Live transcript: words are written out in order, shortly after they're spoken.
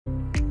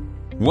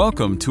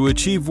Welcome to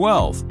Achieve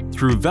Wealth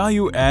through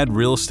Value Add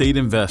Real Estate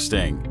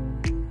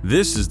Investing.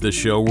 This is the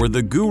show where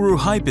the guru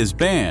hype is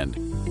banned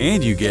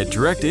and you get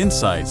direct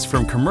insights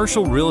from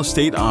commercial real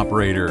estate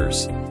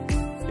operators.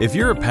 If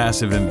you're a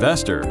passive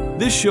investor,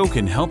 this show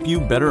can help you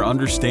better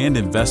understand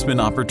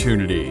investment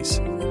opportunities.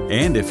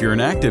 And if you're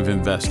an active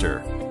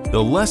investor,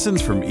 the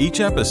lessons from each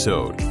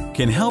episode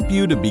can help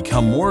you to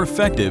become more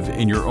effective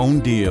in your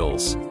own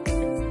deals.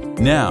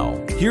 Now,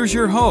 here's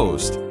your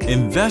host,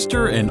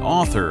 investor and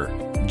author,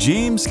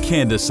 James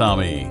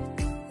Kandasamy.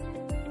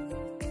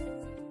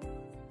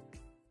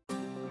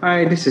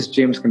 Hi, this is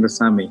James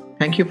Kandasamy.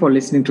 Thank you for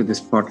listening to this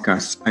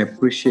podcast. I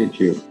appreciate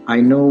you. I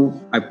know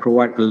I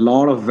provide a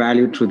lot of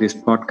value through this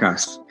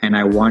podcast, and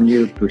I want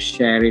you to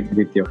share it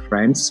with your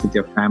friends, with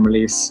your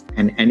families,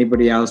 and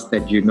anybody else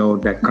that you know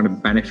that kind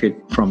of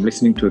benefit from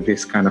listening to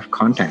this kind of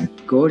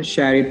content. Go and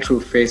share it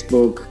through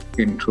Facebook,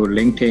 through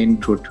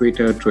LinkedIn, through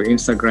Twitter, through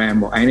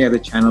Instagram, or any other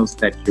channels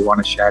that you want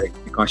to share it,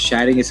 because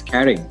sharing is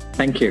caring.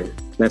 Thank you.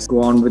 Let's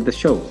go on with the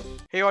show.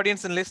 Hey,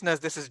 audience and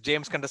listeners, this is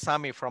James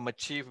Kandasamy from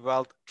Achieve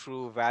Wealth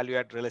through Value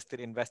Add Real Estate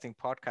Investing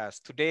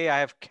podcast. Today, I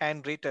have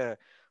Ken Ritter,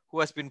 who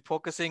has been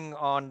focusing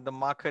on the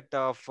market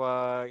of,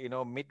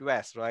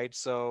 Midwest, right?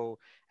 So,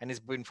 and he's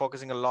been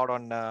focusing a lot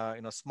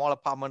on, small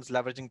apartments,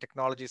 leveraging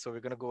technology. So we're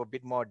going to go a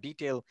bit more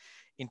detail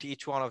into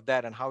each one of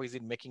that and how is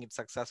it making it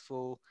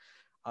successful.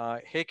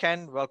 Hey,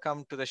 Ken,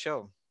 welcome to the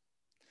show.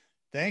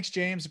 Thanks,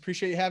 James.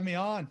 Appreciate you having me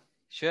on.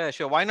 Sure.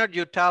 Why not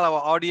you tell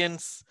our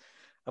audience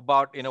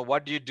about,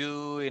 what do you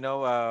do,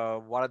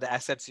 what are the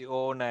assets you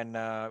own, and,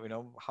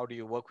 how do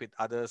you work with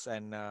others,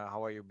 and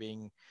how are you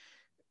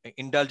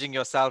indulging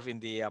yourself in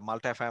the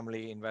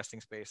multifamily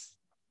investing space?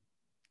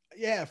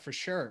 Yeah, for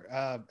sure.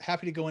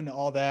 Happy to go into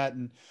all that.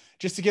 And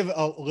just to give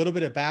a little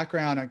bit of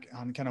background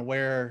on kind of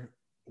where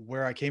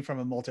I came from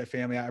in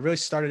multifamily, I really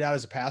started out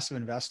as a passive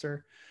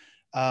investor.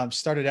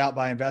 Started out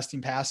by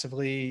investing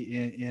passively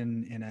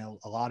in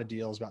a lot of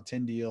deals, about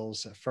 10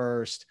 deals at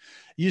first.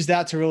 Used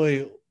that to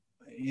really,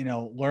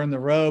 learn the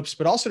ropes,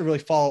 but also to really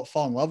fall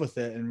in love with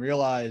it and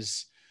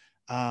realize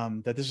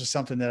that this was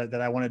something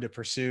that I wanted to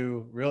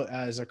pursue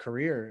as a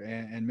career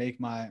and make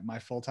my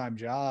full-time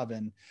job.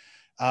 And,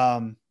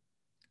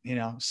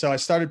 so I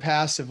started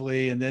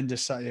passively and then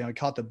decided, I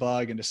caught the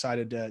bug and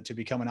decided to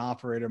become an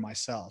operator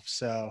myself.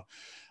 So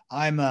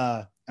I'm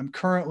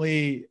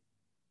currently,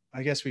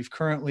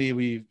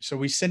 we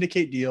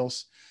syndicate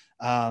deals.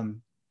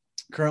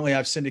 Currently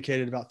I've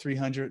syndicated about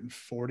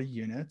 340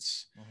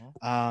 units.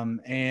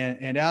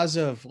 And as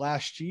of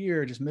last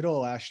year, just middle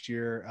of last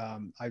year,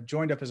 I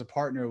joined up as a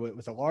partner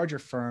with a larger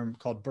firm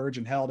called Burge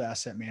and Held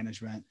Asset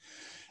Management,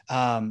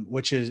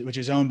 which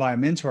is owned by a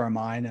mentor of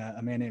mine,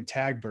 a man named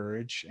Tag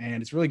Burge.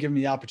 And it's really given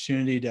me the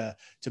opportunity to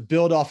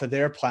build off of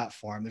their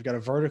platform. They've got a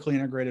vertically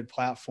integrated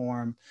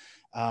platform,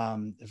 a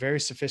very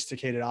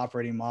sophisticated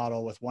operating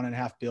model with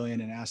 $1.5 billion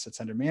in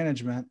assets under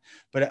management.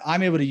 But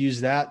I'm able to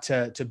use that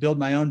to build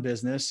my own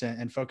business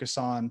and focus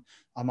on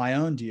my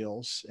own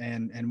deals.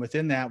 And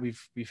within that,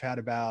 we've had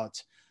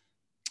about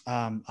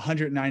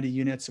 190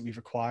 units that we've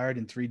acquired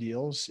in 3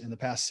 deals in the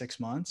past 6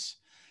 months.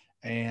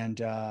 And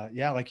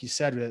like you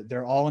said,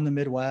 they're all in the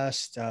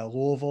Midwest,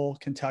 Louisville,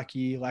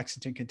 Kentucky,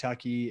 Lexington,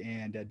 Kentucky,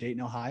 and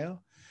Dayton,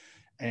 Ohio.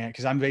 And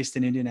because I'm based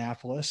in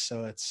Indianapolis,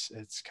 so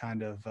it's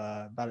kind of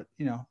about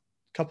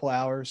couple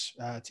hours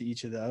to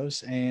each of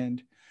those.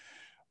 And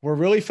we're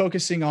really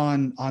focusing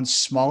on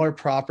smaller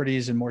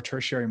properties and more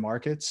tertiary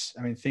markets.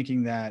 I mean,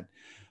 thinking that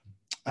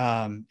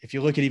if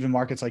you look at even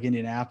markets like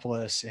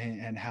Indianapolis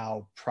and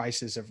how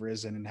prices have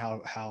risen and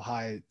how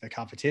high the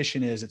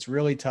competition is, it's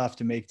really tough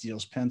to make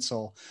deals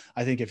pencil.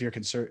 I think if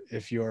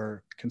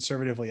you're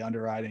conservatively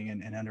underwriting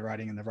and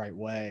underwriting in the right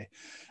way.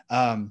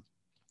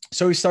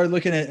 So we started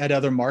looking at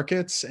other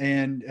markets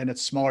and at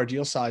smaller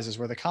deal sizes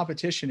where the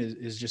competition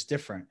is just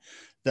different.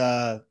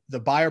 The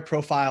buyer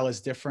profile is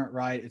different,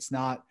 right? It's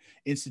not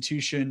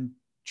institution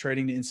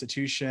trading to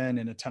institution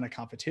and a ton of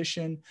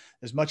competition.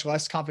 There's much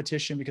less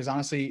competition because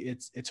honestly,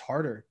 it's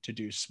harder to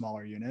do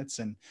smaller units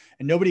and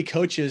nobody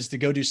coaches to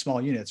go do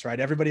small units, right?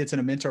 Everybody that's in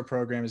a mentor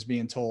program is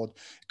being told,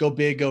 go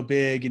big, do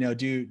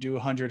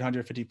 100,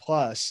 150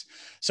 plus.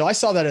 So I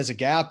saw that as a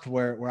gap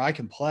where I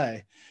can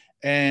play.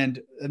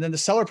 And then the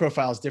seller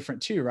profile is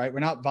different too, right? We're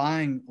not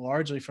buying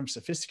largely from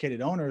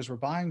sophisticated owners. We're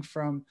buying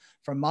from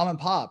mom and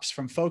pops,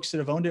 from folks that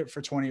have owned it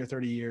for 20 or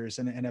 30 years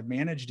and have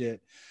managed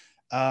it,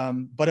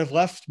 but have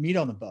left meat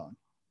on the bone,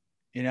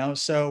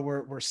 So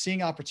we're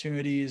seeing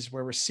opportunities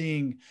where we're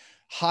seeing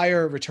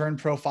higher return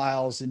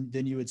profiles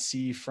than you would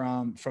see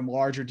from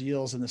larger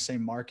deals in the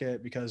same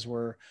market because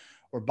we're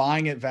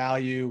buying at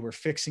value, we're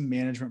fixing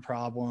management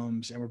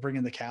problems, and we're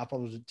bringing the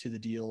capital to the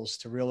deals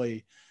to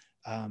really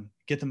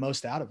get the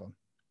most out of them.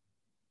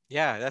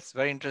 Yeah, that's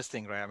very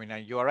interesting, right? I mean,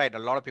 you are right. A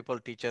lot of people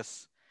teach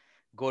us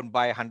go and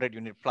buy 100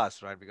 unit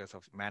plus, right? Because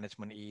of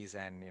management ease,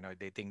 and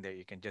they think that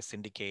you can just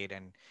syndicate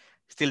and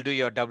still do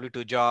your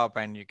W-2 job,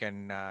 and you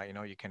can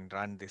you can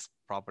run these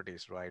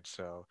properties, right?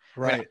 So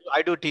right.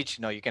 I do teach,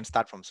 you can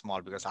start from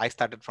small because I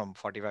started from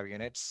 45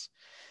 units.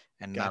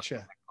 and now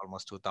Gotcha.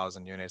 almost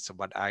 2,000 units. So,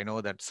 but I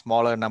know that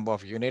smaller number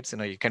of units,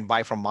 you can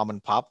buy from mom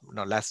and pop,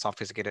 less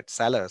sophisticated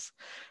sellers.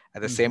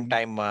 At the same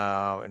time,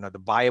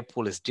 the buyer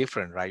pool is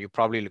different, right? You're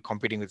probably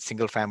competing with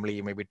single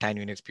family, maybe 10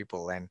 units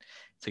people, and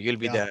so you'll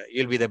be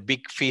the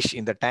big fish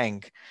in the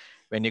tank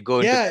when you go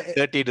into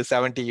 30 to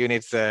 70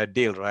 units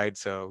deal, right?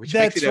 So which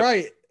makes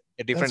it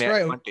a different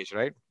advantage,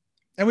 right?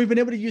 And we've been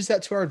able to use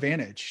that to our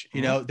advantage.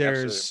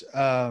 There's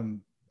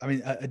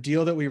a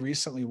deal that we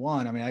recently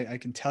won. I mean, I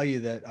can tell you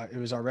that it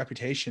was our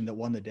reputation that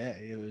won the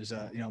day. It was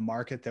a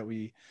market that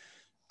we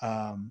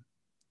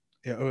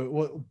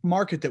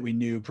market that we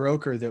knew,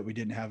 broker that we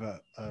didn't have a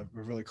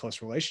really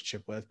close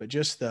relationship with, but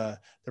just the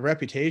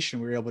reputation,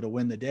 we were able to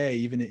win the day,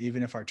 even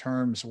if our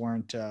terms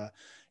weren't,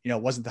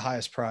 wasn't the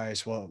highest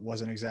price. Well, it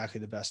wasn't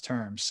exactly the best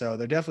terms. So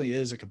there definitely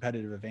is a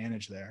competitive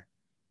advantage there.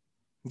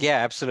 Yeah,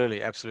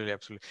 absolutely.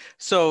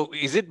 So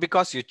is it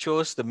because you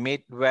chose the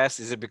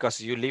Midwest? Is it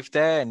because you live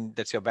there and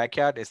that's your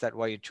backyard? Is that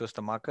why you chose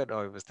the market,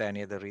 or was there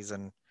any other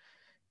reason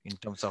in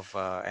terms of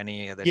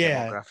any other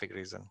demographic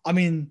reason? I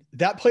mean,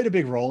 that played a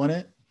big role in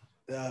it.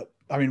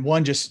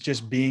 One,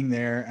 just being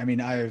there. I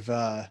mean, I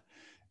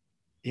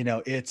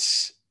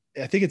think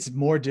it's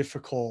more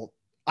difficult.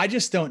 I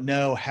just don't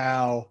know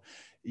how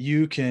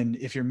you can,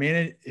 if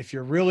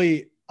you're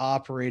really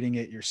operating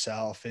it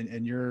yourself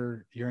and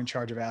you're in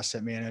charge of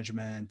asset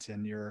management,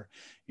 and you're,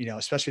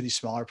 especially these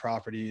smaller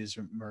properties,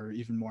 or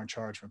even more in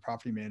charge from a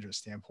property management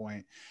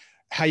standpoint,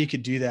 how you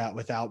could do that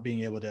without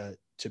being able to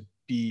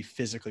be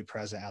physically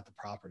present at the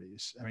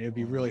properties. I mean, it'd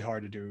be really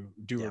hard to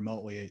do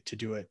remotely, to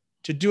do it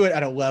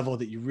at a level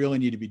that you really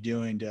need to be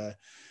doing to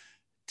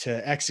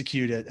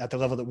execute it at the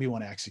level that we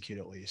want to execute,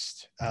 at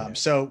least.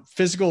 So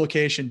physical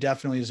location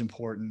definitely is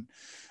important.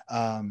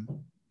 And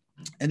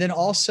then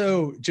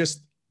also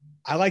just,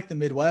 I like the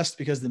Midwest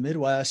because the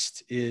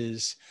Midwest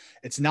it's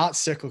not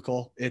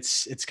cyclical.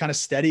 It's kind of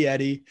steady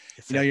Eddie.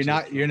 You're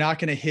not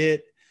going to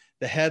hit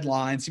the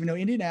headlines, even though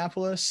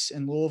Indianapolis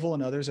and Louisville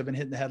and others have been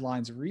hitting the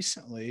headlines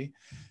recently.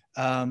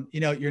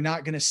 You're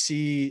not going to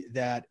see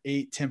that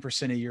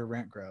 8-10% a year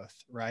rent growth,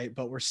 right?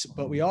 But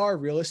we are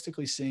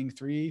realistically seeing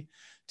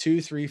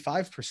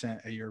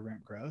 5% a year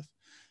rent growth.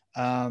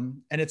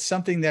 And it's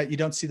something that you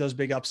don't see those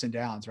big ups and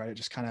downs, right? It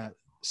just kind of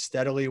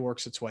steadily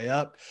works its way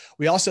up.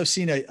 We also have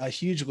seen a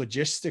huge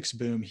logistics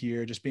boom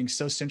here, just being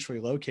so centrally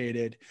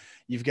located.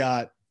 You've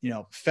got,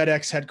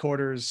 FedEx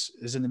headquarters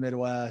is in the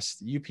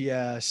Midwest,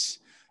 UPS,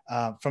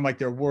 from like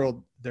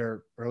or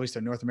at least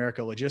their North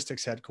America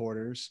logistics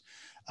headquarters.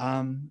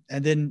 And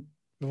then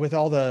with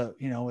all the,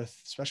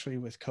 especially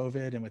with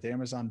COVID and with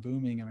Amazon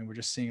booming, I mean, we're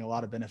just seeing a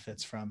lot of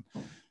benefits from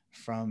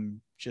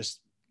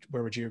just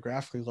where we're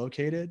geographically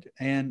located.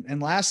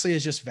 And lastly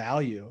is just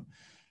value.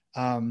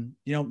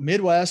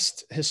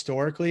 Midwest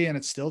historically, and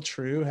it's still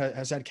true,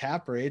 has had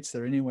cap rates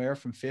that are anywhere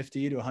from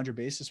 50 to 100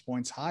 basis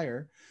points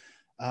higher,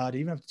 to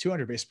even up to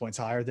 200 basis points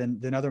higher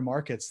than other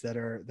markets that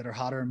are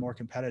hotter and more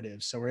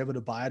competitive. So we're able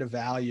to buy at a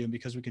value, and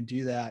because we can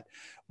do that,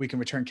 we can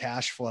return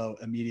cash flow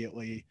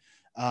immediately.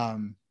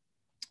 And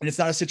it's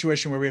not a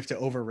situation where we have to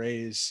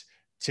overraise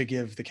to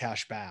give the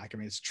cash back. I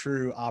mean, it's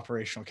true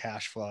operational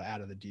cash flow out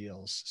of the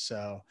deals.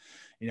 So,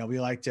 we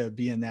like to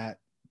be in that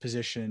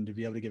position to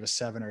be able to give a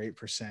 7 or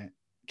 8%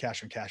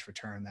 cash on cash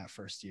return that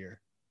first year.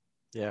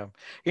 Yeah.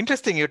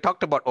 Interesting. You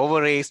talked about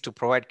overraise to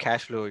provide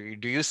cash flow.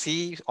 Do you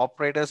see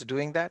operators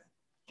doing that?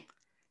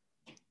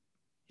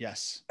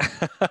 Yes.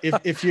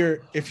 if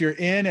you're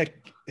in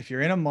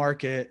a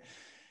market,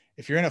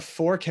 if you're in a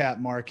 4 cap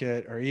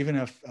market, or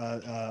even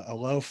a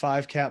low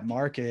 5 cap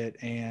market,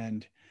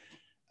 and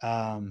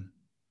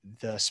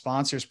the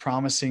sponsor's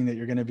promising that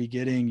you're going to be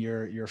getting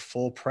your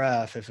full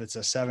pref, if it's a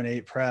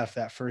 7-8 pref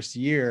that first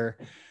year,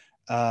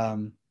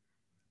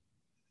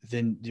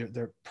 then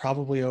they're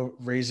probably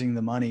raising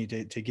the money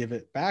to give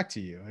it back to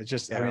you. It's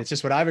just, I mean, it's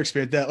just what I've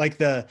experienced, that like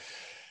the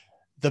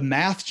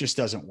math just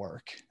doesn't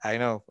work. I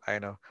know.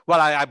 Well,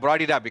 I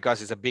brought it up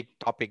because it's a big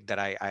topic that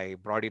I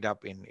brought it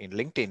up in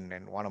LinkedIn,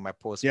 and one of my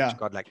posts, which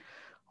got like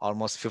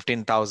almost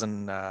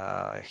 15,000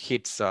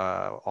 hits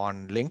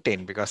on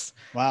LinkedIn, because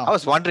I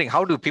was wondering,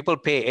 how do people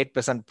pay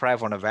 8%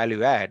 pref on a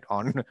value add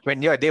on when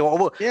they were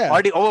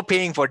already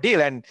overpaying for deal,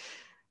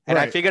 and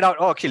I figured out,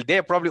 actually,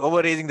 they're probably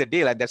overraising the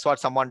deal. And that's what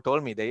someone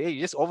told me. Hey,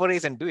 you just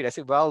overraise and do it. I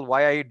said, well,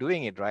 why are you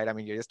doing it, right? I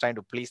mean, you're just trying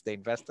to please the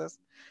investors.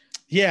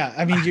 Yeah.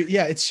 I mean,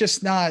 it's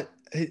just not,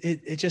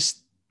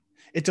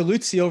 it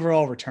dilutes the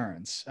overall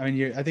returns. I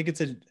mean, I think it's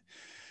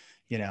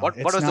what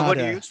was the word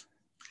you used?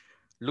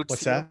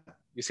 What's that?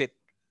 You said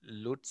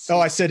dilutes. Oh,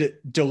 I said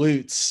it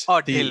dilutes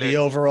the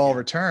overall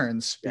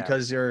returns,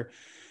 because you're,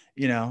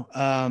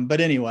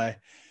 but anyway,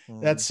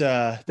 that's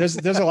there's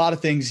a lot of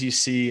things you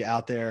see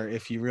out there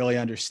if you really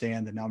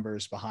understand the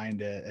numbers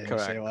behind it, and you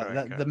say,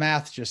 well, the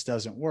math just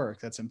doesn't work.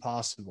 That's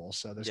impossible.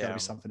 So there's got to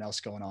be something else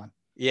going on.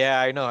 Yeah,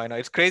 I know.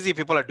 It's crazy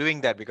people are doing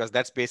that, because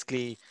that's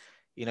basically,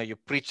 you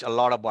preach a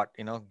lot about,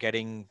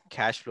 getting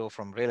cash flow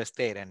from real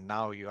estate, and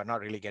now you are not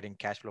really getting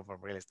cash flow from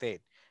real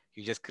estate.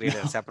 You just create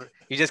a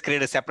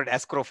separate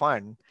escrow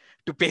fund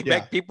to pay Yeah.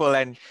 back people.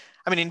 And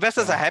I mean,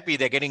 investors Yeah. are happy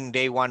they're getting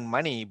day one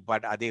money,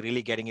 but are they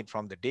really getting it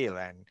from the deal?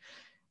 And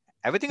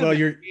everything Well,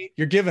 will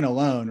you're given a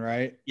loan,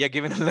 right? you're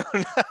given a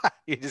loan.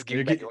 You just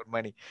give back your own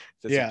money.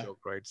 That's a joke,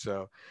 right?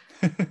 So,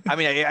 I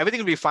mean, everything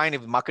will be fine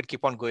if the market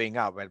keep on going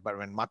up. But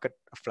when market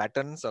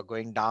flattens or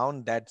going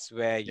down, that's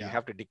where you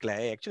have to declare,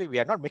 hey, actually, we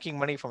are not making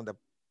money from the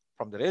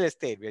real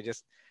estate. We are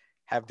just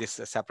have this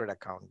separate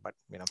account. But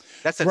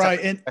that's a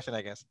separate question,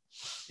 I guess.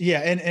 Yeah,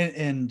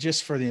 and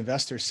just for the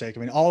investor's sake,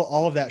 I mean,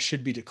 all of that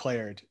should be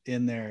declared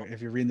in there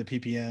if you're reading the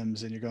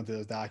PPMs and you're going through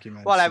those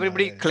documents. Well,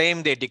 everybody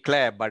claim they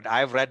declare, but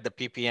I've read the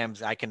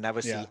PPMs. I can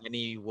never see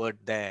any word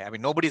there. I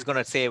mean, nobody's going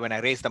to say when I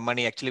raise the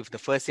money, actually, for the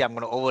first year, I'm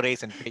going to over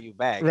raise and pay you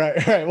back.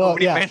 Right. Well,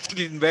 nobody mentioned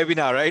it in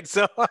webinar, right?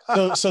 So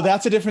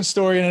that's a different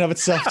story in and of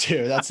itself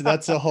too.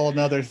 That's a whole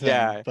nother thing.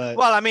 Yeah. But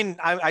well, I mean,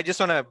 I just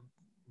want to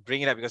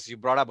bring it up because you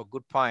brought up a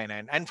good point.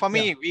 And for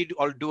me, we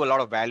all do a lot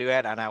of value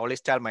add. And I always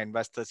tell my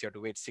investors, you have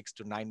to wait 6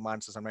 to 9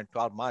 months or sometimes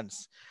 12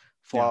 months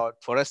for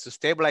us to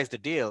stabilize the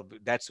deal.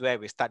 That's where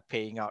we start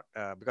paying out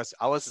because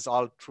ours is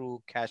all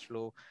true cash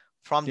flow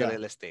from the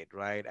real estate,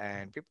 right?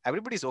 And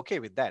everybody's okay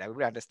with that.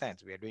 Everybody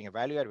understands we are doing a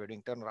value add, we're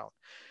doing turnaround.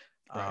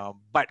 Right.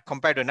 But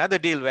compared to another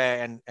deal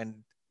where and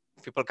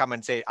people come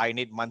and say, I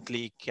need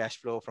monthly cash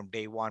flow from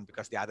day one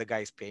because the other guy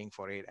is paying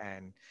for it.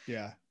 And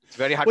it's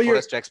very hard for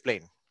us to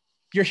explain.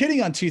 You're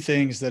hitting on two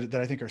things that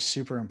I think are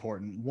super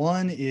important.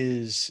 One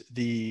is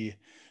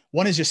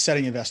just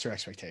setting investor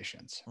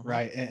expectations,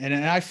 right?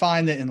 And I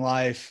find that in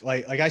life,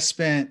 like I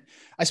spent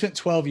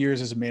 12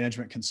 years as a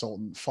management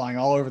consultant flying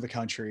all over the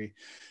country.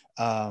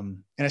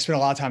 And I spent a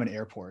lot of time in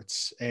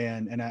airports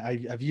and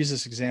I've used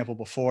this example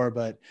before,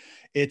 but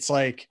it's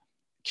like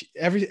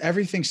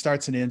everything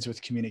starts and ends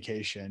with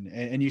communication.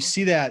 And you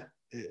see that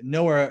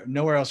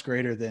nowhere else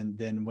greater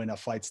than when a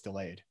flight's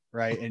delayed.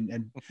 Right.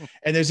 And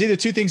there's either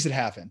two things that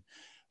happen.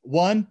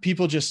 One,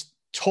 people just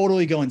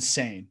totally go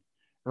insane,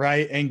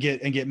 right? And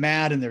get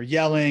mad and they're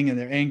yelling and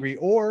they're angry,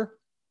 or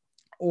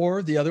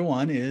the other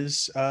one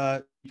is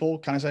people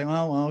kind of say,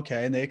 well,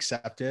 okay. And they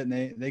accept it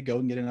and they go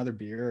and get another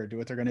beer or do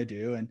what they're going to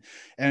do.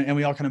 And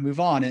we all kind of move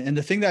on. And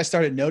the thing that I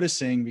started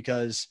noticing,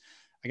 because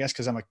I guess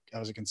because I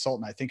was a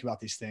consultant, I think about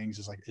these things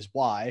is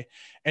why.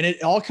 And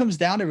it all comes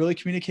down to really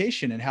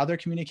communication and how they're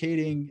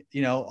communicating,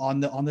 on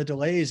the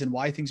delays and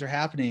why things are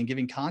happening and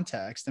giving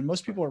context. And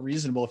most people are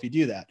reasonable if you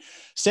do that.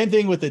 Same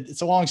thing with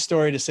it's a long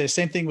story to say,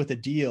 same thing with the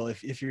deal.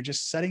 If you're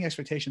just setting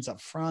expectations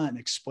up front and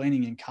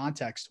explaining in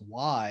context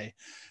why,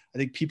 I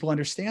think people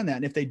understand that.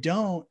 And if they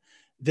don't,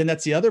 then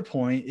that's the other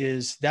point,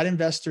 is that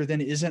investor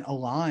then isn't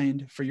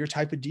aligned for your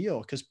type of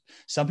deal. Because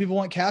some people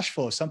want cash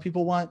flow. Some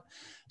people want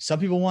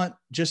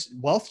just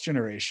wealth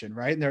generation,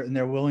 right? And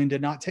they're willing to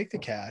not take the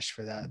cash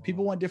for that.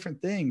 People want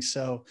different things.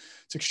 So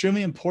it's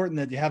extremely important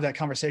that you have that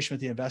conversation with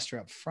the investor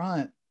up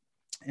front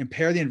and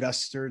pair the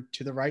investor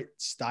to the right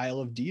style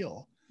of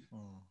deal.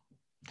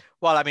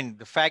 Well, I mean,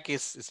 the fact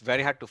is it's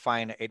very hard to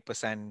find an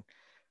 8%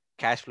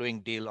 cash flowing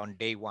deal on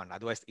day one.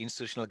 Otherwise, the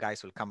institutional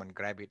guys will come and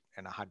grab it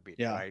in a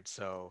heartbeat, right?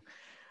 So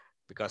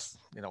because,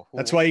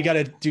 that's why you got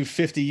to do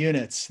 50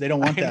 units. They don't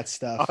want that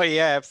stuff. Oh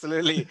yeah,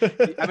 absolutely.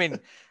 I mean,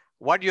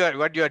 what you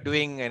are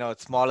doing,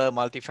 smaller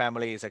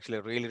multifamily is actually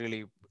a really,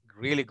 really,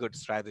 really good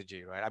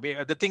strategy, right? I mean,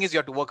 the thing is you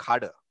have to work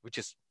harder, which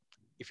is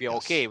if you're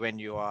okay when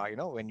you are,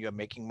 when you are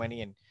making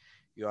money and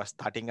you are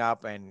starting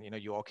up and,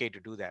 you're okay to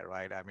do that,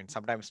 right? I mean,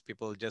 sometimes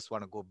people just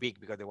want to go big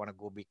because they want to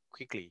go big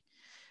quickly.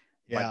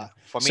 Yeah.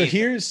 But for me,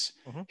 so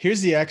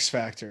here's the X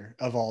factor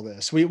of all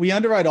this. We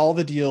underwrite all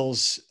the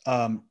deals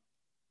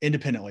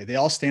independently. They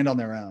all stand on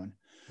their own.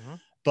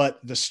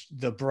 But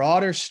the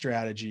broader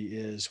strategy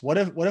is what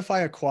if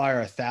I acquire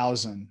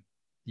 1,000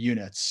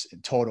 units in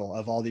total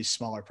of all these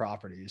smaller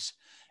properties,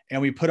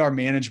 and we put our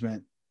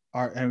management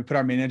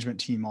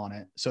team on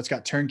it. So it's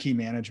got turnkey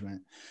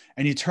management,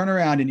 and you turn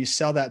around and you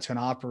sell that to an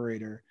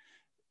operator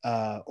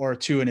or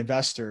to an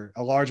investor,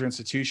 a larger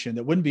institution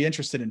that wouldn't be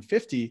interested in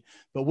 50,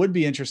 but would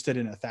be interested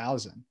in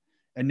 1,000.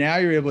 And now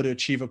you're able to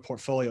achieve a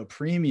portfolio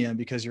premium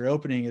because you're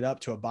opening it up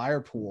to a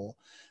buyer pool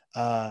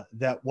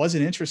that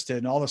wasn't interested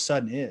and all of a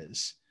sudden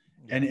is,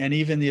 and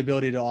even the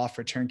ability to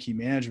offer turnkey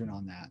management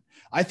on that.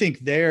 I think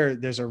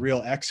there's a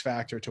real X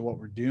factor to what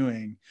we're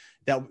doing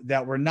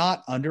that we're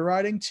not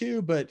underwriting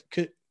to, but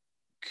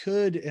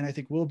could and I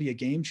think will be a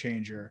game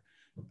changer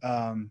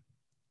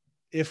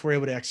if we're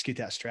able to execute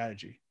that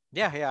strategy.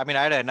 Yeah. I mean,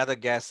 I had another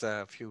guest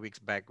a few weeks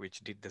back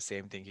which did the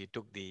same thing. He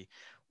took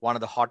one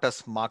of the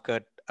hottest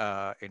market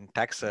in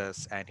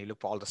Texas, and he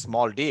looked for all the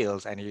small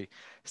deals, and he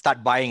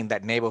started buying in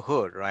that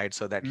neighborhood, right?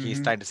 So that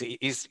he's trying to see.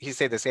 He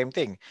said the same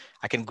thing.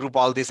 I can group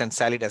all this and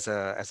sell it as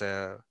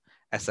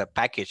a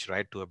package,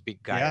 right, to a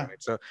big guy,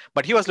 right? So,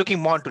 but he was looking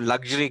more into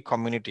luxury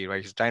community,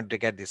 right? He's trying to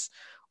get this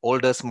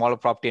older, smaller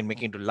property and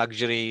making it into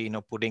luxury,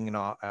 putting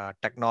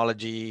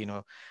technology,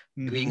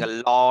 doing a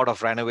lot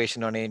of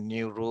renovation on a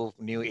new roof,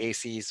 new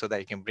AC, so that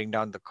you can bring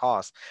down the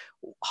cost.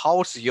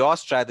 How's your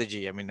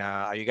strategy? I mean,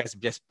 are you guys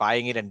just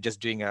buying it and just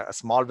doing a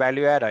small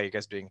value add? Or are you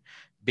guys doing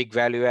big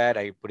value add?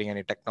 Are you putting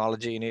any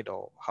technology in it,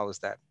 or how is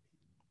that?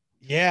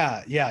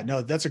 Yeah.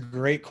 No, that's a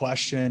great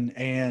question.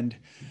 And,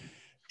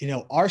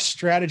 our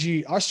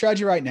strategy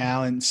right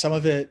now, and some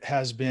of it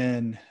has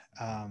been,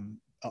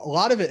 a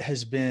lot of it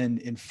has been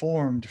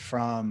informed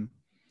from,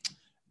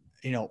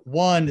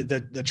 one,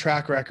 the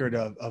track record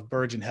of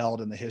Burge and Held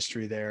and the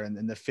history there,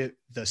 and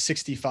the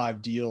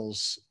 65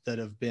 deals that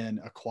have been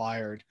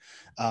acquired,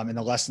 and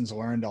the lessons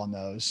learned on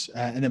those.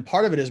 And then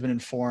part of it has been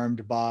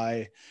informed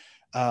by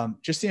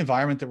just the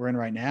environment that we're in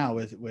right now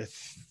with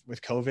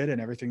COVID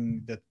and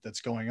everything that's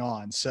going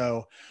on.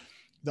 So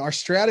our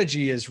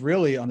strategy is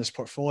really on this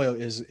portfolio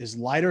is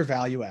lighter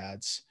value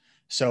adds.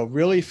 So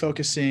really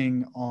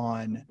focusing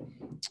on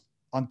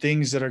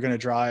things that are going to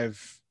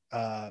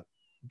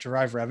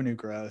drive revenue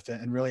growth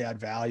and really add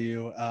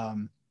value.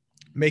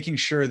 Making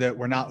sure that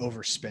we're not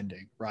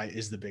overspending, right,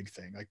 is the big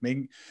thing. Like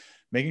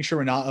making sure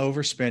we're not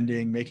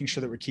overspending, making sure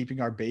that we're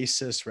keeping our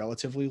basis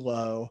relatively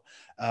low,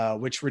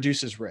 which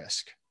reduces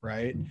risk,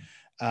 right?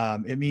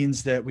 It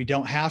means that we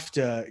don't have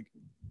to,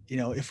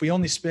 if we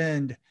only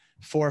spend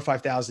 $4,000 or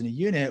 $5,000 a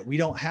unit, we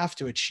don't have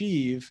to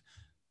achieve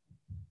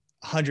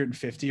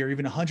 $150 or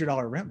even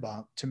 $100 rent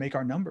bump to make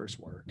our numbers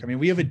work. I mean,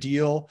 we have a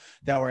deal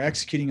that we're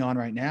executing on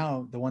right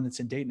now, the one that's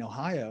in Dayton,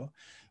 Ohio,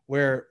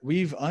 where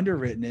we've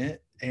underwritten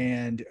it,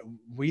 and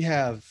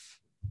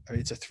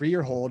it's a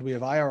 3-year hold. We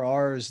have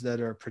IRRs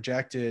that are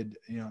projected,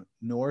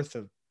 north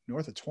of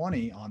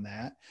 20 on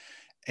that.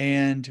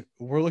 And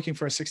we're looking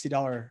for a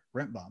 $60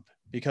 rent bump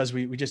because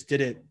we just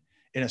did it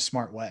in a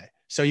smart way.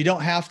 So you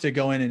don't have to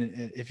go in,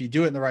 and if you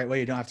do it in the right way,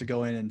 you don't have to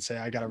go in and say,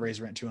 I got to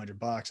raise rent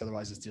 $200.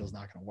 Otherwise this deal's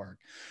not going to work.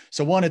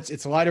 So one,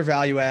 it's a lighter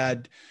value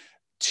add.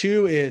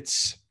 Two,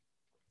 it's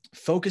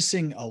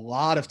focusing a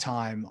lot of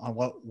time on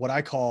what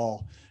I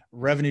call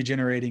revenue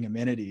generating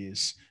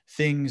amenities,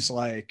 things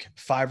like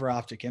fiber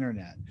optic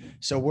internet.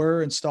 So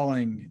we're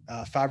installing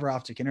fiber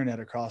optic internet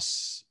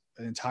across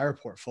an entire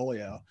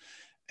portfolio,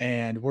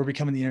 and we're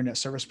becoming the internet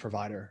service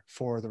provider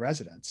for the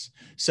residents.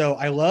 So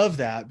I love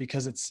that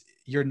because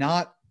you're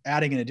not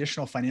adding an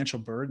additional financial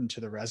burden to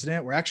the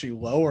resident. We're actually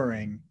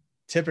lowering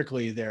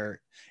typically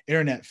their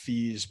internet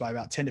fees by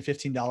about $10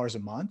 to $15 a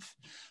month,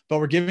 but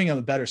we're giving them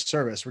a better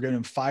service. We're giving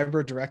them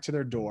fiber direct to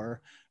their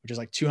door, which is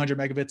like 200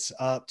 megabits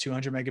up,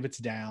 200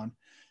 megabits down,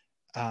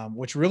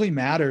 which really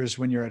matters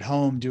when you're at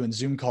home doing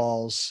Zoom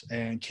calls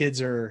and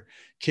kids are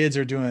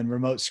doing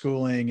remote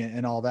schooling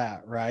and all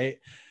that, right?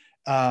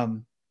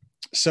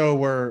 So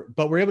we're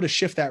able to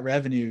shift that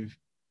revenue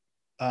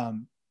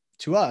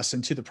to us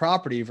and to the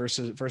property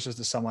versus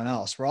to someone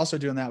else. We're also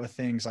doing that with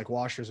things like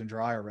washers and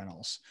dryer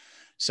rentals.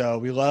 So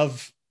we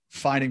love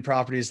finding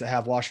properties that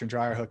have washer and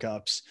dryer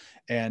hookups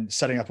and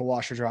setting up a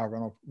washer dryer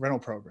rental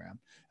program.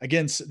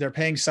 Again, they're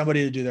paying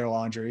somebody to do their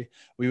laundry.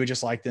 We would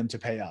just like them to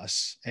pay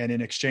us. And in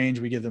exchange,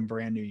 we give them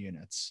brand new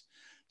units.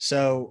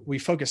 So we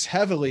focus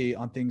heavily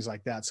on things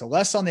like that. So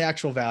less on the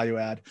actual value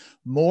add,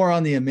 more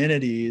on the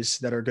amenities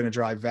that are going to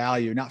drive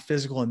value, not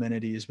physical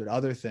amenities, but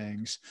other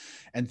things.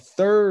 And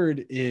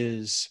third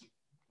is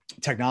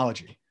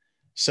technology.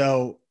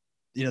 So,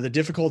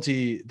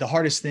 the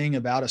hardest thing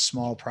about a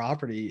small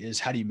property is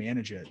how do you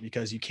manage it?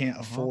 Because you can't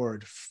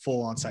afford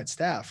full on-site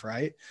staff,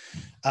 right?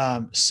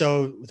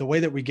 So the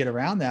way that we get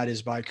around that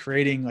is by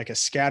creating like a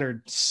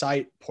scattered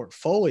site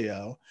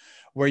portfolio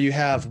where you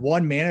have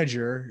one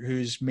manager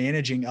who's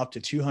managing up to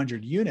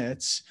 200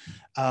 units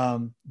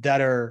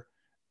that are,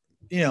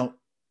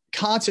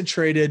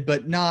 concentrated,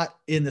 but not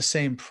in the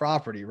same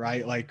property,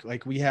 right?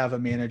 Like we have a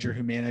manager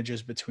who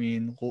manages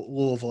between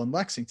Louisville and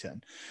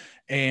Lexington.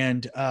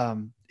 And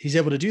he's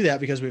able to do that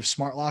because we have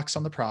smart locks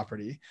on the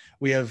property.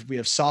 We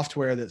have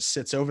software that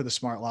sits over the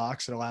smart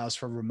locks that allows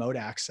for remote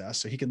access.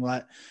 So he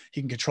can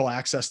control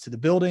access to the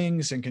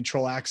buildings and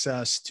control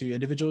access to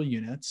individual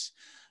units.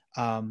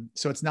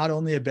 So it's not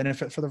only a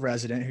benefit for the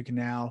resident who can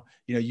now,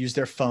 use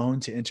their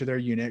phone to enter their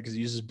unit because it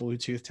uses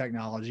Bluetooth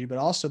technology, but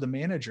also the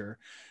manager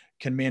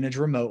can manage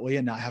remotely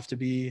and not have to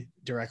be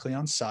directly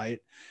on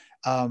site.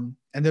 And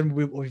then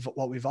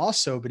what we've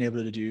also been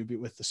able to do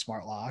with the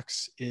smart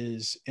locks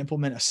is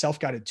implement a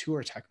self-guided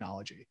tour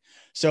technology.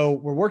 So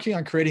we're working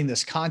on creating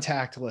this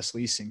contactless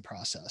leasing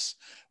process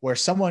where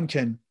someone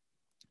can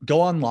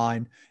go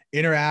online,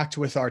 interact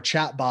with our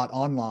chat bot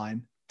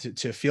online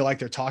to feel like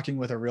they're talking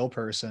with a real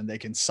person. They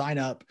can sign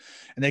up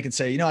and they can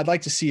say, I'd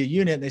like to see a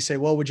unit. And they say,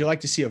 well, would you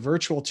like to see a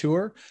virtual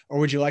tour or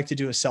would you like to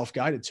do a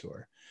self-guided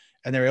tour?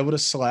 And they're able to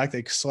select,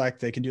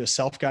 they can do a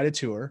self-guided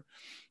tour.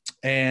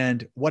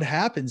 And what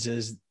happens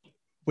is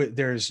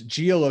there's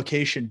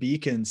geolocation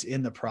beacons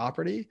in the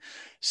property.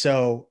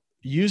 So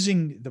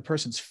using the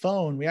person's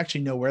phone, we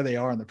actually know where they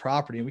are on the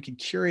property and we can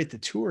curate the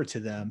tour to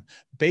them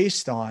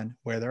based on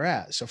where they're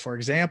at. So for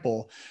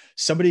example,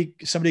 somebody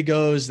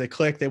goes, they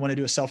click, they want to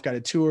do a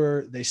self-guided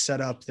tour. They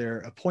set up their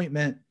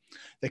appointment.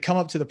 They come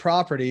up to the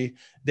property,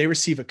 they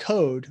receive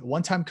a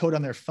one-time code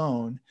on their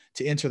phone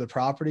to enter the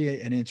property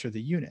and enter the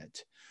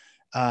unit.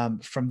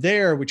 From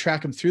there, we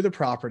track them through the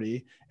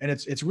property, and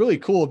it's really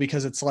cool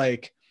because it's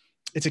like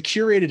it's a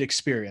curated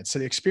experience. So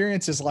the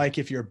experience is like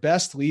if your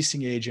best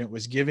leasing agent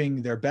was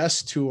giving their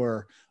best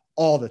tour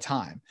all the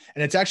time,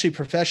 and it's actually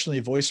professionally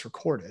voice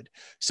recorded.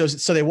 So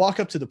they walk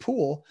up to the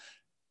pool.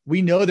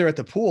 We know they're at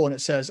the pool, and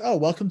it says, "Oh,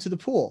 welcome to the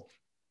pool."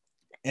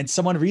 And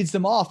someone reads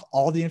them off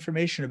all the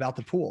information about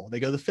the pool. They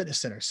go to the fitness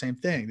center, same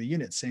thing. The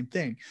unit, same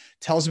thing.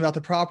 Tells them about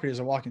the property as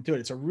they're walking through it.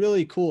 It's a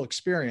really cool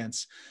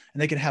experience,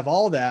 and they can have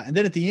all that. And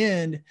then at the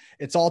end,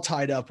 it's all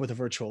tied up with a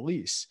virtual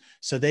lease.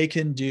 So they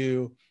can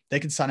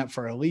sign up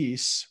for a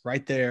lease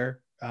right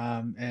there,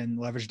 and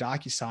leverage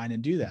DocuSign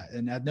and do that.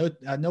 And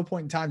at no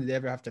point in time did they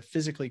ever have to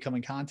physically come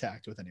in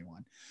contact with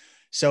anyone.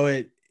 So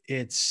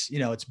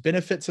it's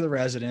benefit to the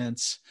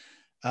residents,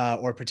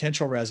 or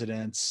potential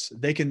residents.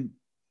 They can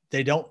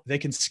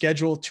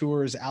schedule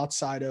tours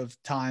outside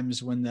of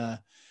times when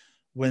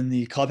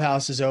the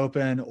clubhouse is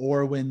open,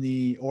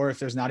 or if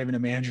there's not even a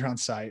manager on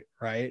site.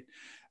 Right.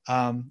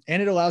 And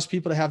it allows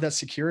people to have that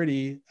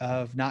security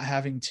of not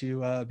having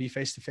to be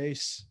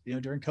face-to-face,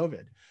 during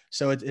COVID.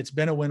 So it's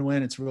been a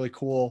win-win. It's really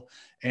cool.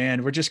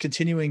 And we're just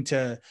continuing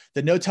the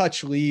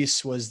no-touch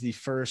lease was the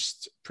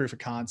first proof of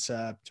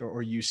concept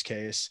or use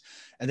case.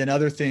 And then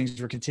other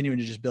things, we're continuing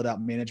to just build out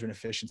management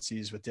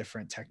efficiencies with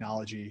different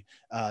technology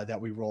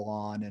that we roll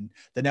on. And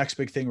the next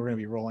big thing we're going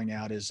to be rolling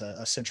out is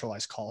a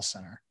centralized call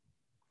center.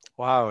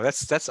 Wow,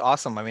 that's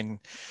awesome. I mean,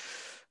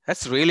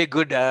 that's really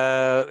good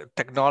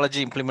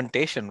technology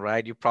implementation,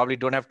 right? You probably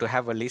don't have to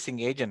have a leasing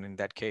agent in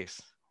that case,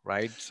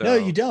 right? So, no,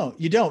 you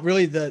don't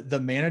really. The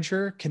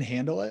manager can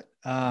handle it.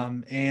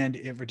 And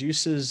it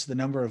reduces the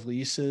number of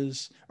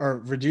leases, or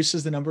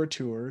reduces the number of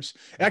tours.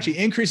 It actually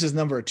increases the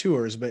number of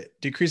tours, but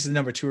decreases the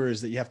number of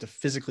tours that you have to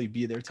physically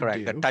be there to Correct.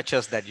 do. The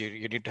touches that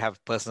you need to have a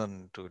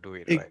person to do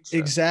it, right? So.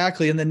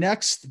 Exactly. And the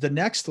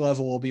next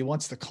level will be,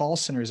 once the call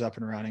center is up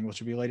and running, which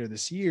will be later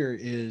this year,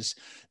 is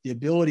the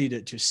ability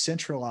to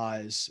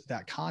centralize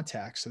that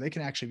contact, so they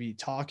can actually be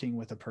talking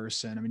with a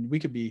person. I mean, we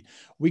could be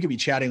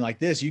chatting like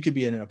this. You could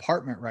be in an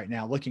apartment right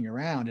now looking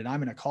around, and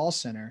I'm in a call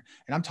center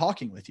and I'm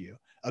talking with you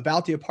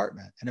about the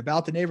apartment and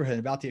about the neighborhood,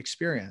 about the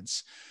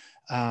experience.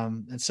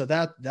 And so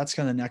that's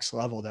kind of the next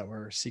level that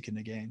we're seeking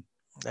to gain.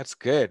 That's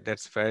good.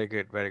 That's very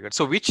good. Very good.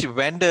 So which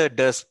vendor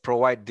does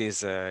provide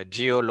this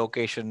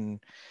geolocation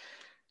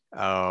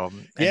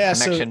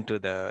connection to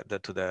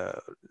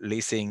the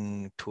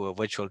leasing to a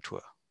virtual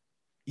tour?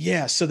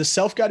 Yeah. So the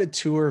self-guided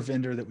tour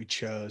vendor that we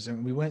chose,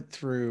 and we went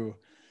through,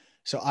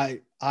 so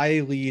I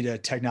lead a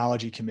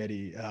technology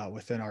committee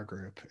within our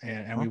group,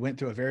 and we went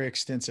through a very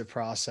extensive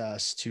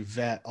process to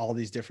vet all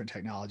these different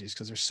technologies,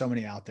 because there's so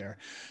many out there.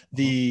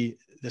 The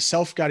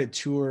self-guided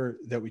tour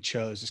that we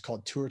chose is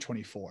called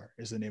Tour24,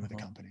 is the name of the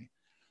company.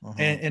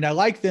 And I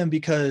like them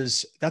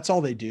because that's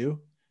all they do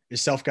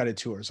is self-guided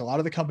tours. A lot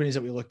of the companies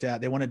that we looked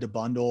at, they wanted to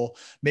bundle.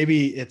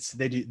 Maybe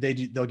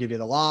they'll give you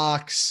the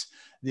locks,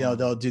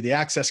 they'll do the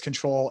access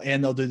control,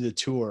 and they'll do the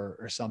tour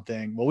or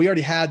something. Well, we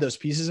already had those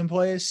pieces in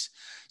place.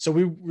 So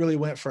we really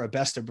went for a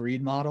best of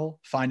breed model,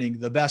 finding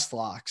the best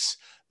locks,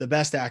 the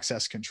best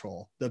access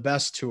control, the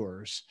best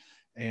tours.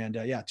 And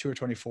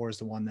Tour24 is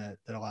the one that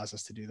allows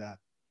us to do that.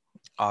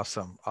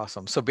 Awesome.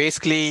 So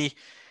basically,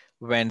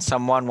 when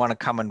someone want to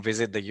come and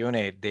visit the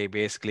unit, they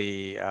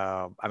basically,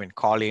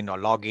 call in or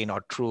log in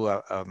or through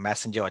a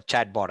messenger or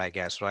chat bot, I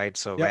guess, right?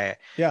 So you can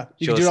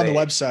do it on the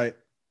website.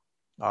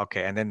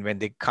 Okay. And then when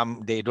they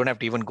come, they don't have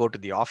to even go to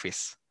the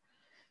office.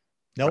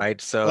 Nope.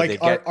 Right. So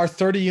like our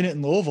 30 unit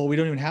in Louisville, we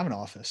don't even have an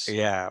office.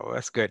 Yeah, well,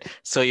 that's good.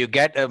 So you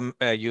get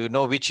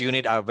which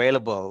unit are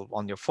available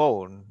on your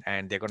phone,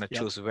 and they're going to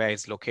choose where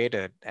it's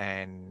located,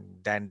 and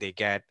then they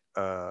get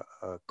a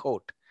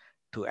code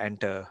to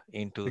enter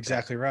into.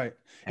 Exactly right.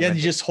 And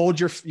you just hold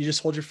your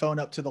phone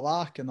up to the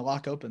lock, and the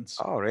lock opens.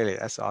 Oh, really?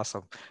 That's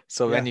awesome.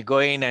 So when you go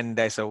in, and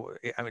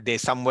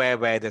there's somewhere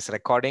where there's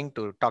recording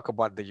to talk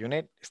about the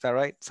unit. Is that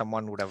right?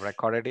 Someone would have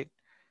recorded it.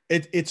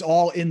 It's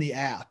all in the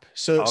app.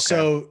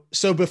 So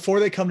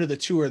before they come to the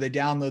tour, they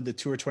download the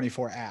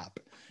Tour24 app,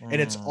 and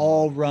it's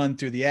all run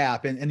through the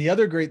app. And the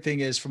other great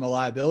thing is, from a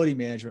liability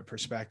management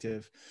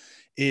perspective,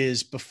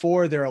 is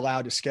before they're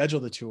allowed to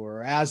schedule the tour,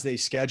 or as they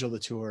schedule the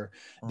tour,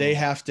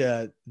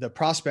 the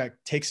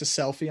prospect takes a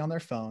selfie on their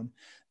phone.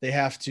 They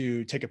have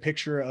to take a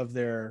picture of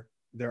their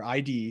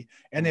ID,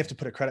 and they have to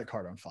put a credit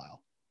card on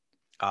file.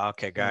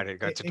 Okay, got it.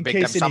 To make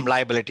them some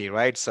liability,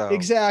 right? So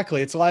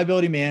exactly, it's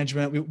liability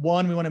management. We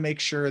want to make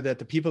sure that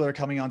the people that are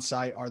coming on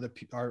site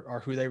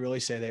are who they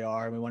really say they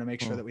are. And we want to make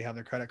sure that we have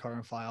their credit card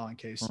on file in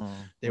case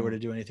they were to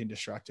do anything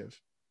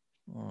destructive.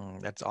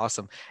 That's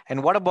awesome.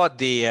 And what about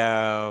the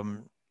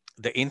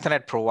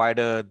internet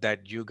provider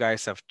that you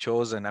guys have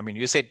chosen? I mean,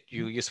 you said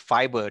you use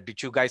fiber.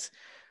 Did you guys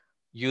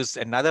use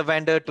another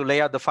vendor to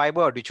lay out the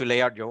fiber, or did you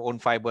lay out your own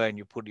fiber and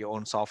you put your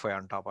own software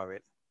on top of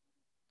it?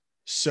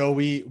 So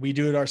we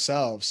do it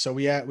ourselves. So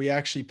we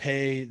actually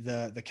pay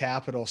the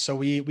capital. So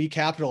we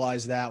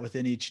capitalize that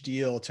within each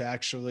deal to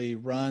actually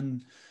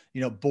run,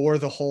 bore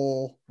the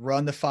hole,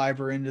 run the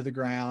fiber into the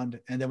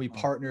ground. And then we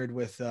partnered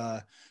with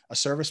a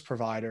service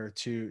provider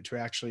to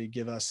actually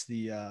give us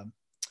the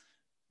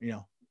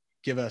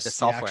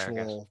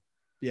software,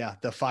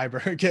 the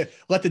fiber,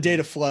 let the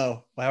data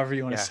flow, however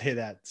you want to say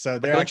that. So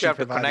but they're don't actually you have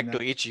to providing connect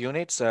to each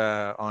units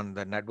on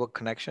the network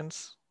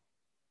connections?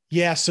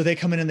 Yeah. So they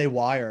come in and they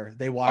wire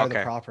the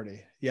Okay.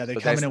 property. Yeah. They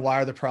So come in and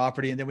wire the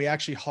property. And then we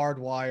actually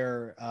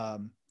hardwire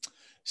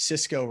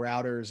Cisco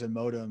routers and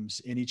modems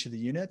in each of the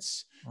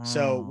units.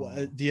 So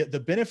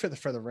the benefit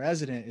for the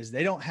resident is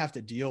they don't have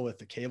to deal with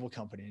the cable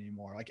company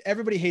anymore. Like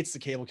everybody hates the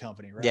cable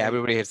company, right? Yeah,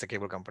 everybody hates the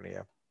cable company.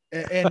 Yeah.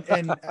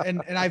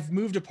 And I've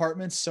moved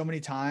apartments so many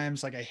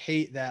times. Like I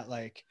hate that,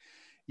 like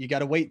you got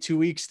to wait 2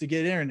 weeks to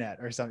get internet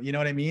or something. You know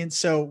what I mean?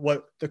 So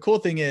what the cool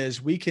thing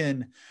is we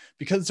can,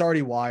 because it's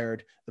already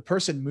wired, the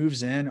person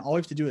moves in, all we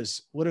have to do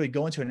is literally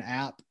go into an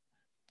app,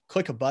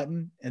 click a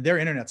button, and their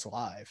internet's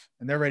live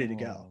and they're ready to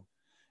go.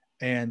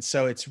 And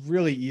so it's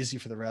really easy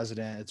for the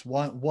resident. It's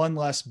one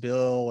less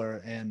bill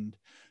and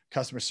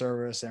customer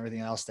service and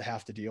everything else to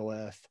have to deal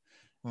with.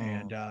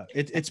 And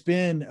it's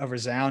been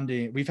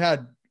we've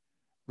had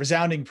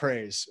resounding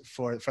praise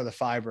for the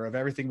fiber of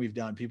everything we've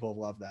done. People have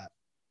loved that.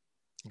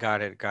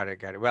 Got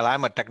it. Well,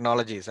 I'm a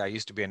technologist. I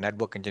used to be a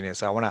network engineer,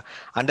 so I want to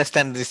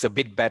understand this a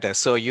bit better.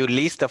 So you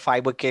lease the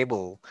fiber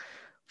cable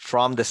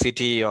from the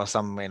city or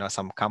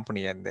some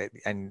company,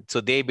 and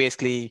so they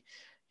basically,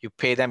 you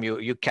pay them,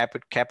 you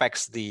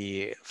capex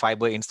the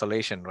fiber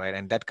installation, right?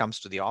 And that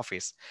comes to the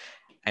office.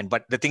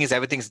 But the thing is,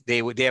 they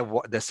have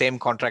the same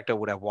contractor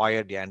would have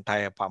wired the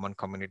entire apartment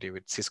community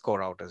with Cisco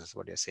routers, is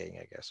what you're saying,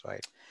 I guess,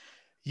 right?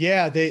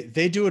 Yeah,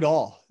 they do it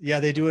all. Yeah,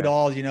 they do it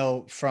all,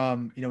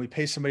 we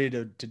pay somebody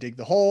to dig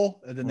the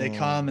hole, and then they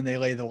come and they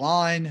lay the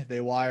line, they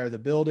wire the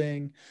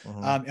building.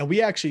 And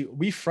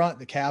we front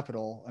the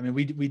capital. I mean,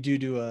 we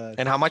do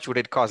And how much would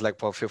it cost, like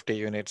for 50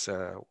 units?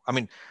 I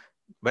mean,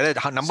 whether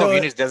the number of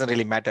units doesn't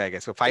really matter, I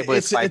guess. So fiber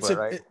is fiber,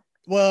 right?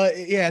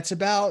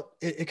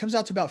 It comes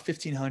out to about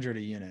 1,500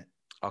 a unit.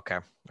 Okay.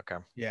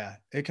 Yeah,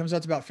 it comes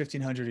out to about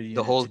 1,500 a unit.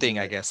 The whole thing,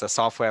 I guess, the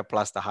software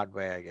plus the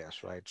hardware, I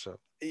guess, right? So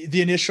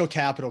the initial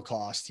capital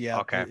cost,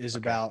 is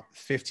about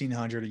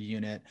 1,500 a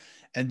unit,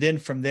 and then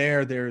from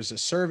there, there's a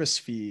service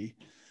fee,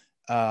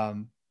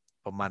 per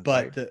month,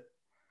 but right? the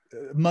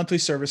monthly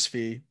service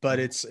fee. But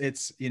it's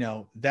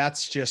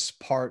that's just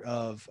part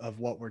of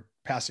what we're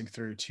passing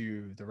through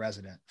to the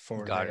resident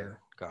for their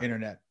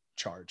internet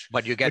charge.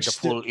 But you get the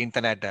full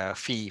internet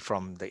fee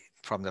from the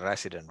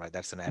resident, right?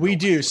 That's an annual. We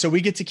do. So we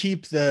get to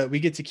keep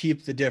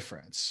the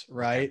difference,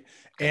 right?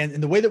 Okay. And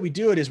the way that we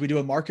do it is we do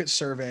a market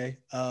survey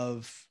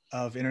of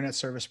internet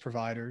service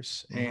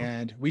providers,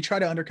 and we try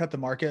to undercut the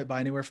market by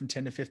anywhere from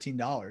 $10 to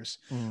 $15.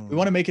 We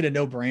want to make it a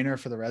no-brainer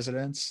for the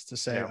residents to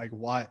say, like,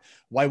 why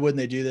wouldn't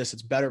they do this?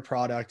 It's better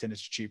product and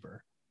it's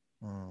cheaper.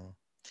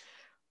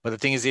 But the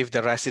thing is, if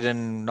the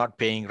resident not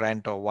paying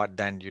rent or what,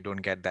 then you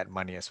don't get that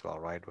money as well,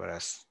 right?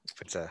 Whereas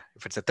if it's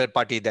a third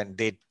party, then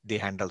they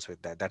handles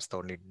with that. That's the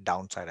only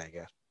downside, I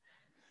guess.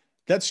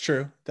 That's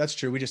true.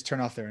 We just turn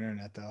off their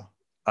internet though.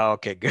 Oh,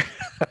 okay, good.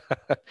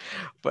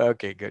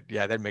 Okay, good.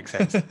 Yeah, that makes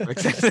sense.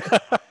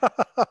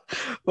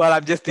 Well,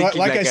 I'm just thinking.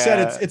 Like I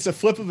said, it's a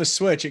flip of a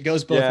switch. It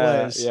goes both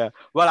ways. Yeah.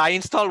 Well, I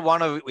installed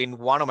one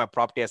of my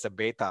property as a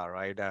beta,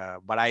 right?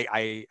 But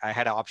I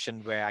had an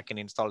option where I can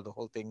install the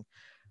whole thing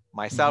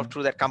myself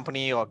through that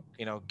company, or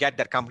get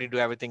that company to do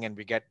everything, and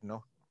we get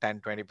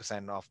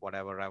 10-20% of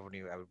whatever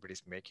revenue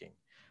everybody's making.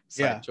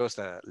 So I chose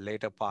the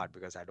later part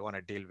because I don't want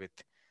to deal with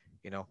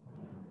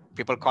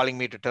people calling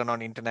me to turn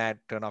off internet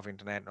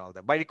and all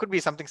that. But it could be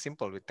something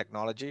simple with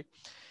technology.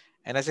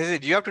 And as I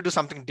said, you have to do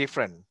something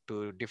different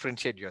to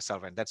differentiate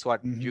yourself, and that's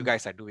what you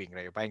guys are doing,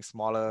 right? You're buying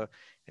smaller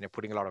and you're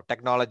putting a lot of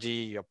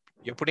technology,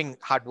 you're putting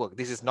hard work.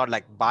 This is not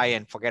like buy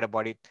and forget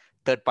about it,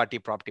 third-party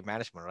property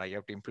management, right? You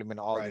have to implement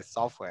all this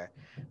software,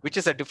 which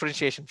is a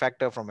differentiation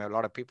factor from a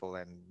lot of people,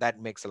 and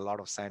that makes a lot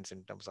of sense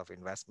in terms of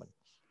investment,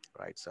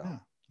 right? So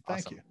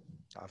thank you.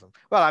 Awesome.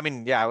 Well, I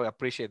mean, I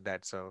appreciate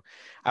that. So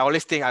I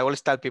always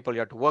tell people you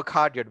have to work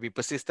hard, you have to be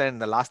persistent,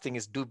 and the last thing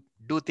is do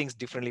things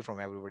differently from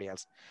everybody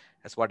else.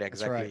 That's what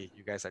exactly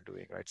you guys are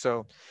doing, right?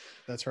 So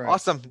that's right.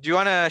 Awesome. Do you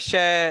want to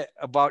share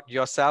about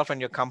yourself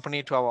and your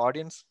company to our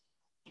audience?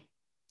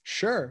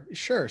 Sure.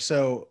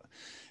 So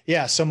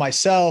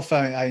myself,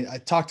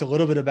 I talked a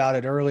little bit about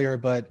it earlier,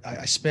 but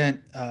I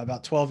spent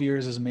about 12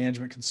 years as a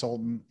management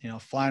consultant,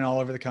 flying all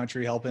over the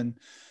country, helping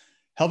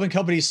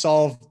companies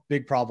solve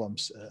big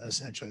problems.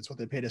 Essentially, it's what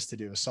they paid us to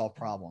do, is solve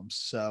problems.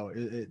 So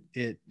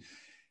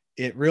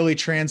it really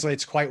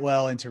translates quite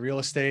well into real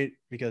estate,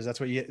 because that's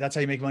how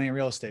you make money in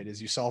real estate,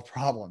 is you solve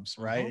problems,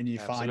 right? And you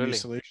find new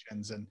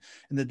solutions, and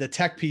the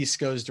tech piece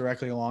goes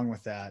directly along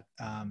with that.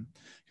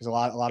 Because a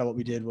lot of what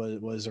we did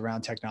was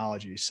around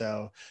technology.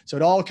 So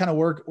it all kind of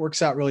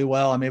works out really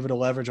well. I'm able to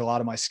leverage a lot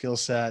of my skill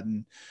set,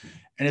 and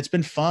it's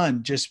been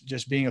fun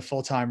just being a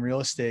full-time real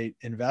estate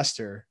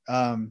investor.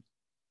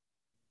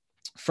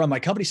 From my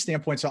company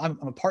standpoint, so I'm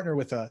a partner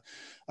with a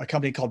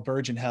company called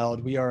Burge and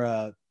Held. We are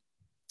a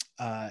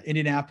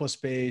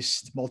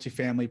Indianapolis-based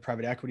multifamily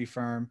private equity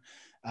firm.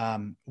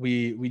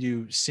 We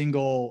do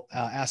single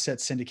asset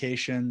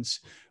syndications.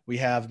 We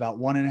have about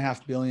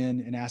 $1.5 billion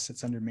in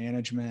assets under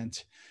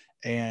management,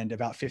 and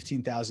about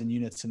 15,000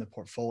 units in the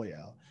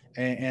portfolio.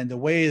 And the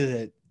way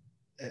that,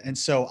 and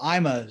so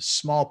I'm a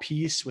small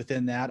piece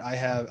within that. I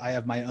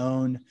have my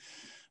own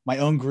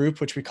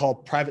group, which we call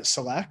Private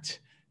Select,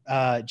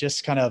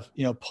 just kind of,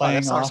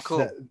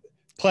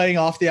 playing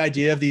off the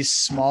idea of these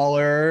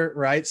smaller,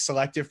 right,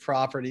 selective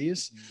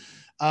properties.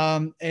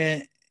 And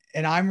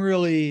I'm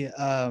really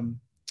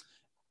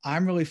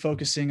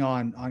focusing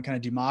on kind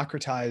of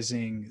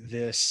democratizing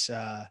this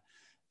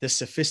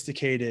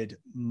sophisticated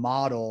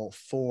model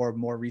for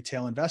more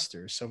retail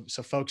investors.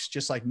 So folks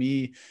just like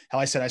me, how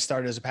I said I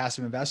started as a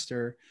passive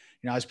investor,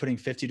 I was putting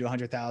 $50,000 to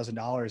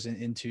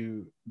 $100,000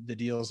 into the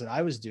deals that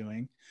I was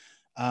doing.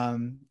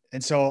 And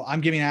so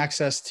I'm giving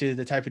access to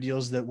the type of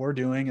deals that we're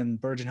doing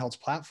and Burgeon Health's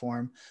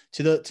platform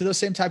to those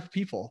same type of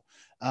people.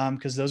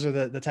 Because those are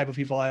the type of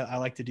people I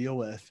like to deal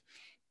with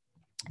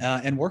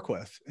and work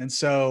with. And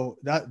so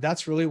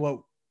that's really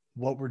what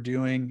we're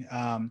doing.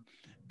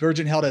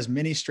 Burgeon Health has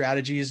many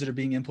strategies that are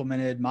being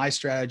implemented. My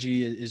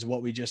strategy is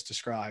what we just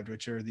described,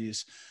 which are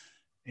these,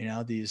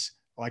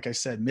 like I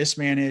said,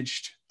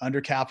 mismanaged,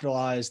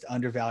 undercapitalized,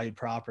 undervalued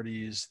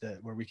properties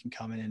where we can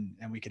come in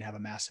and we can have a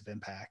massive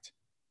impact.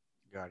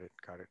 Got it.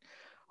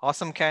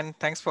 Awesome, Ken.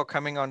 Thanks for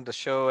coming on the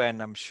show.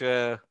 And I'm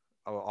sure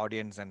our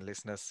audience and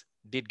listeners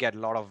did get a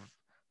lot of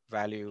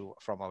value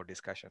from our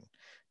discussion.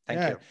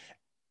 Thank you.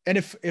 And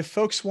if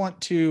folks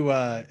want to,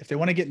 if they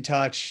want to get in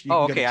touch.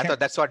 Okay. I thought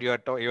that's what you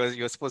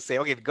were supposed to say.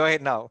 Okay, go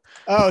ahead now.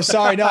 Oh,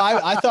 sorry. No,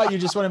 I thought you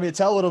just wanted me to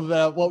tell a little bit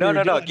about what we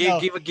were doing.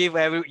 Give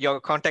your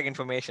contact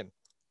information.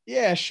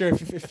 Yeah, sure.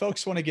 If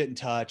folks want to get in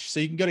touch, so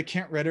you can go to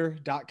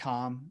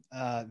KentRitter.com.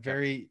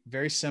 Very,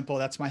 very simple.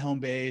 That's my home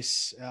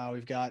base.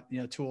 We've got,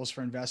 tools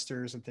for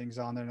investors and things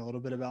on there, and a little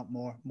bit about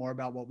more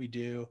about what we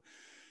do.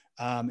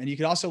 And you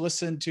can also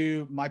listen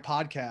to my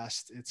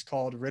podcast. It's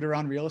called Ritter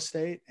on Real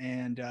Estate.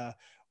 And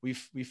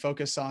we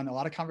focus on a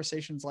lot of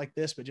conversations like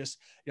this, but just,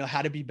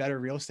 how to be better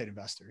real estate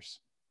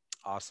investors.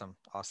 Awesome.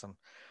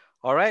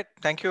 All right.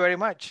 Thank you very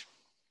much.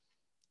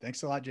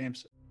 Thanks a lot,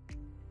 James.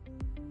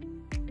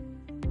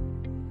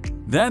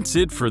 That's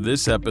it for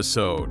this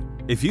episode.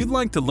 If you'd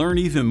like to learn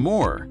even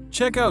more,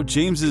 check out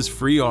James's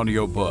free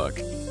audiobook.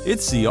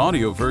 It's the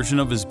audio version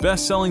of his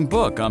best-selling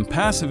book on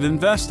passive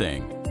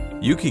investing.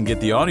 You can get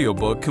the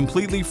audiobook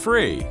completely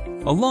free,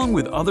 along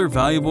with other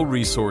valuable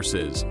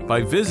resources,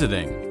 by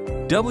visiting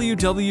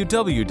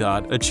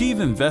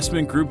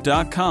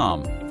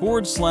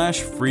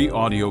www.achieveinvestmentgroup.com/free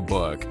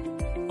audiobook.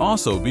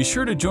 Also, be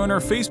sure to join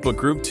our Facebook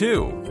group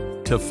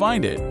too. To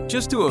find it,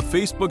 just do a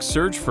Facebook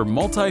search for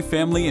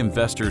Multifamily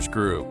Investors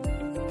Group.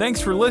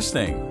 Thanks for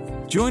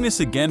listening. Join us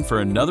again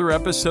for another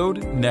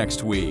episode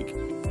next week.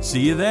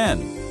 See you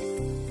then.